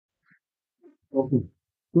Okay.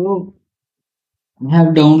 So I have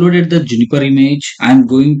downloaded the Juniper image. I'm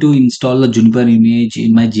going to install the Juniper image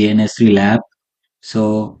in my JNS3 lab.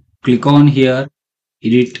 So click on here,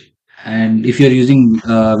 edit, and if you're using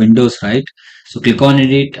Windows, right? So click on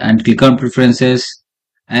edit and click on preferences.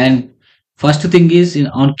 And first thing is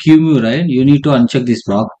on QEMU, right? You need to uncheck this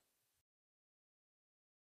block.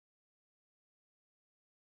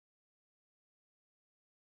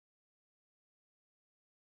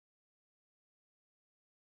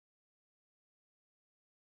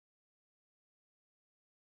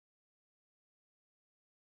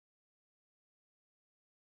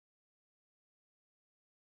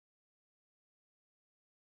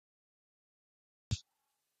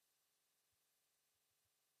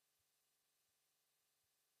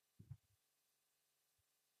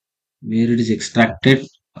 Where it is extracted.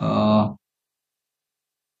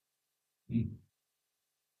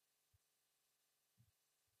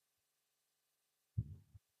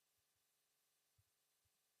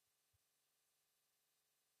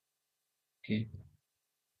 Okay,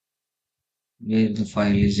 where the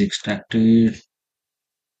file is extracted.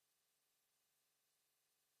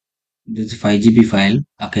 This is 5 GB file.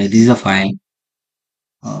 Okay, this is a file.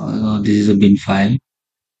 This is a bin file.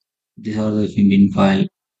 These are the bin file.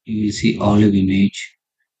 You will see olive image.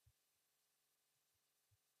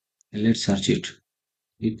 Let's search it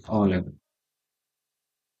with olive.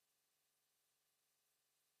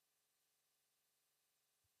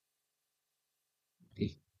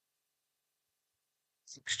 Okay.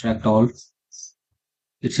 Extract all.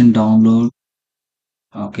 It's in download.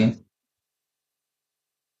 Okay.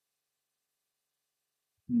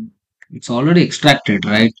 It's already extracted,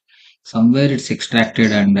 right? Somewhere it's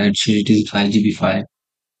extracted and it is 5 GB file.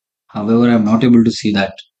 However, I'm not able to see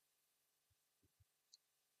that.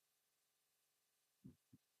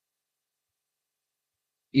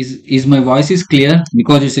 Is my voice is clear?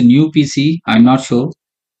 Because it's a new PC. I'm not sure.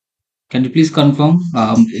 Can you please confirm?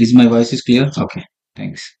 Is my voice is clear? Okay.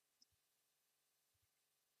 Thanks.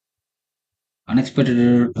 Unexpected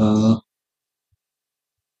error.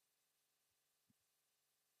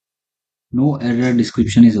 No error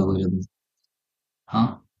description is available.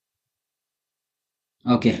 Huh?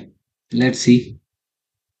 Okay. Let's see.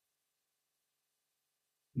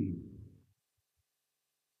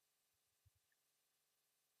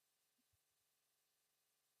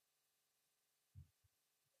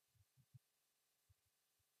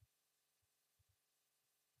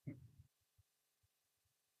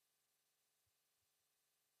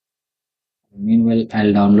 Meanwhile,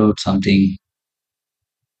 I'll download something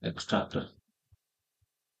extractor.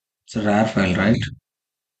 It's a rare file, right?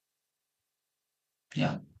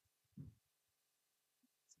 Yeah.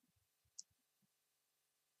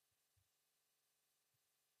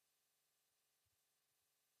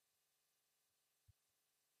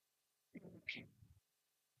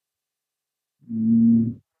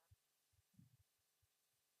 Mm,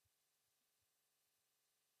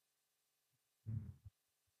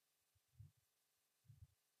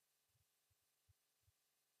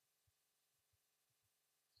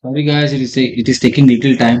 sorry guys, it is taking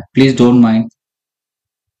little time. Please don't mind.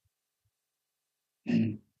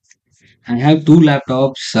 Mm. I have two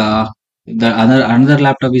laptops. The another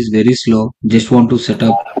laptop is very slow. Just want to set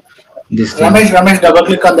up this thing. Ramesh, double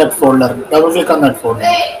click on that folder. Double click on that folder.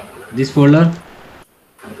 This folder,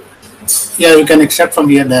 Yeah, you can extract from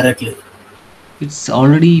here directly. it's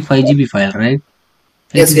already 5 GB file, right?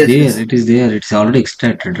 It Yes, is yes, there. yes. It is there. It's already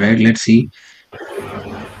extracted, right? Let's see.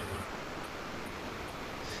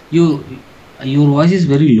 You, your voice is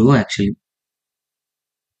very low actually.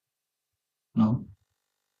 No,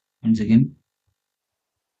 once again.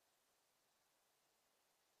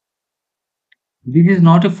 This is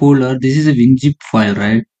not a folder. This is a WinZip file,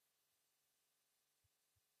 right?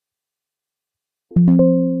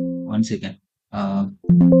 One second. Let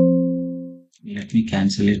me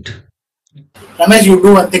cancel it. Ramesh, you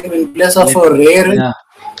do one thing in place of Let a rare Yeah.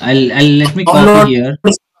 I'll let me copy download. here.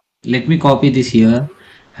 Let me copy this here,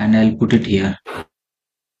 and I'll put it here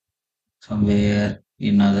somewhere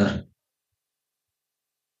in other.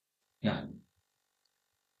 Yeah.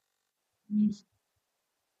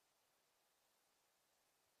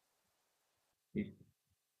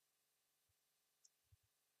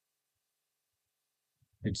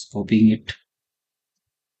 It's copying it.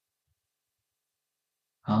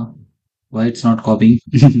 Huh? Why it's not copying?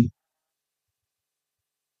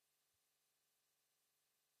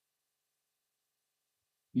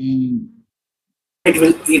 Hmm. It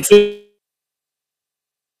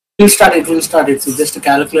will start. It will start. It's just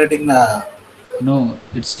calculating the. No,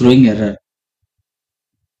 it's throwing error.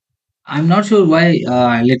 I'm not sure why.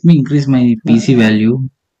 Let me increase my PC value.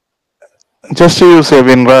 Just use a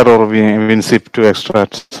WinRAR or WinZip to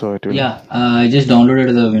extract, so it will. Yeah, I just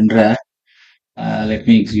downloaded the WinRAR. Let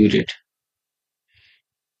me execute it.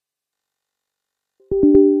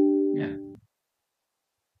 Yeah,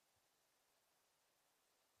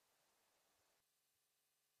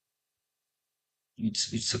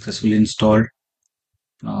 it's successfully installed.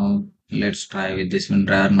 Now let's try with this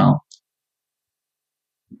WinRAR now.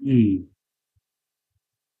 Hmm.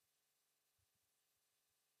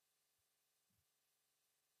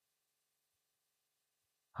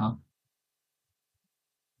 Huh?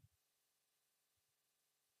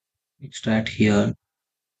 Extract here.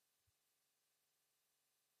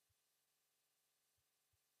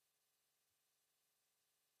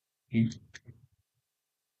 Okay,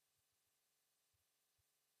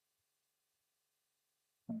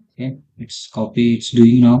 okay. It's copy. It's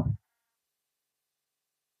doing now.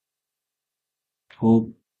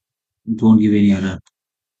 Hope don't give any error.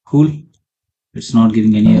 Cool. It's not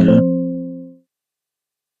giving any error.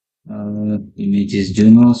 Image is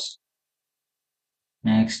Junos.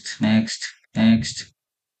 Next, next, next.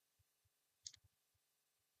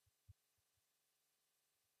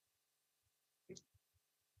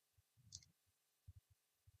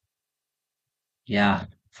 Yeah,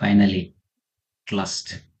 finally.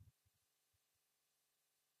 Clust.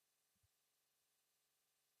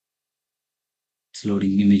 It's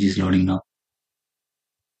loading. Image is loading now.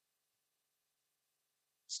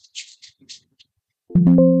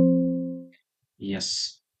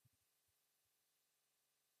 Yes.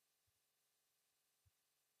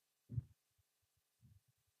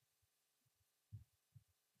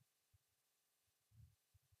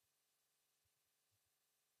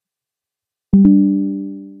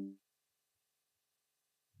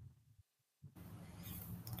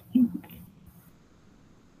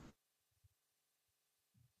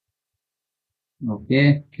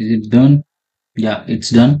 Okay. Is it done? Yeah, it's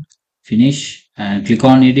done. Finish and click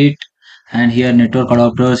on edit. And here network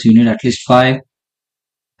adapters, you need at least 5.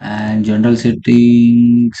 And general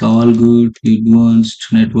settings, all good.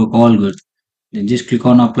 Advanced network, all good. Then just click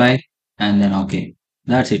on apply and then okay.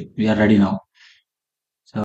 That's it. We are ready now.